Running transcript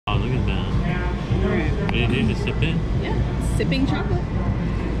you need to sip it? Yeah, sipping chocolate.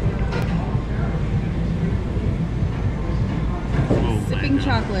 Oh Sipping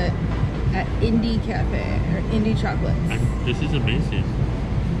chocolate at Indi Cafe, or Indi Chocolates. This is amazing.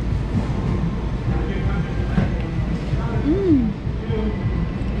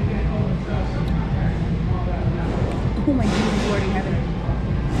 Oh my goodness, Lord in heaven.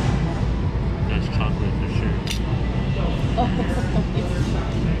 That's chocolate for sure. Oh.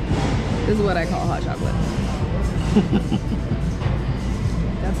 This is what I call hot chocolate.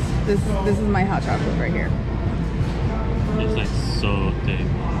 This is my hot chocolate right here. It's like so thick.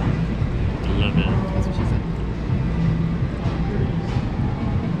 I love it. That's what she said.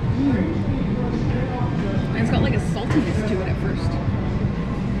 And it's got like a saltiness to it at first.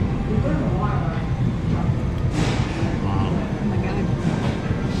 Wow. Oh my god.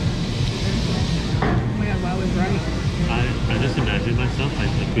 Oh my god, wow, I was right. I just imagine myself like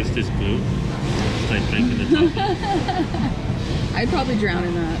this glue, just like drinking the chocolate. I'd probably drown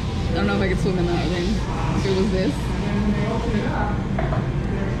in that. I don't know if I could swim in that thing. If it was this.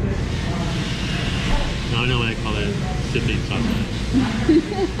 Now I know why I call it sipping chocolate.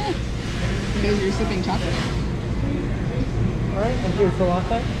 Because you're sipping chocolate. Alright, and here's the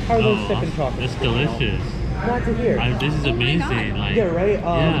latte. How are those sipping chocolates? It's delicious. Glad to hear. This is amazing. Like, yeah, right?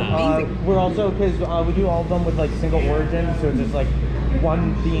 yeah. We're also, because we do all of them with like single origin, so it's just like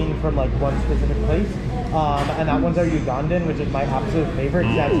one bean from like one specific place. And that one's our Ugandan, which is my absolute favorite,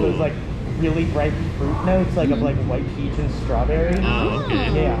 because that's those like really bright fruit notes, like of like white peach and strawberry. Oh,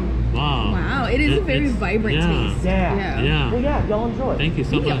 okay. Yeah. Wow. Wow, it is a very vibrant taste. Yeah. Yeah. Well, yeah, y'all enjoy. Thank you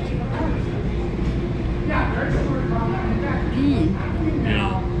so much.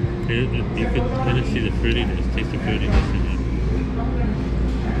 Yeah. You could kind of see the fruitiness, taste the fruitiness in it.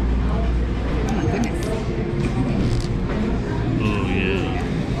 Oh my goodness. Oh yeah.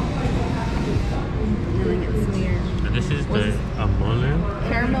 Really get smeared. And this is the mole.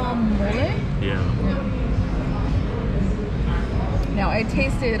 Caramel mole? Yeah. Now I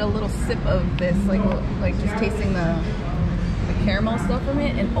tasted a little sip of this, like just tasting the caramel stuff from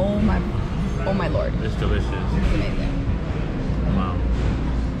it, and oh my lord. It's delicious. It's amazing. Wow.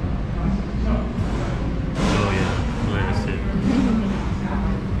 Oh yeah. Let us sit.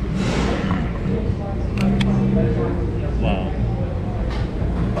 Wow.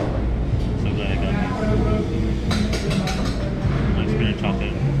 So glad I got this. My spinach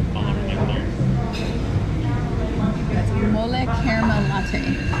chocolate all over my clothes. That's mole caramel latte.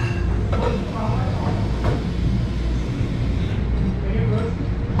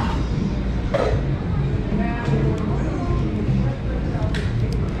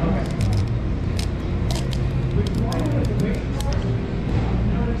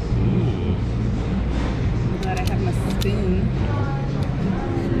 I'm glad I have my spoon.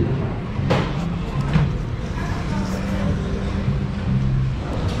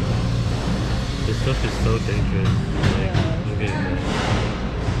 This stuff is so dangerous. Like, look at that.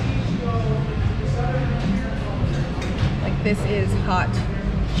 Like this is hot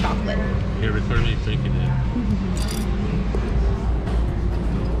chocolate. Here, record me drinking it.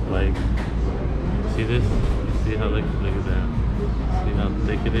 Like, see this? See how, look at that. See how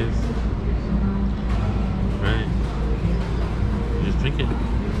thick it is? Right? Just drink it.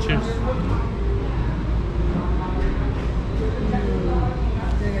 Cheers.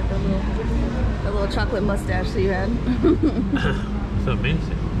 That little chocolate mustache that you had. It's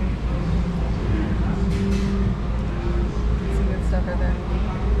amazing. Some good stuff right there.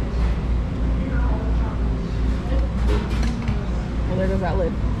 Well, there goes that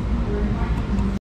lid.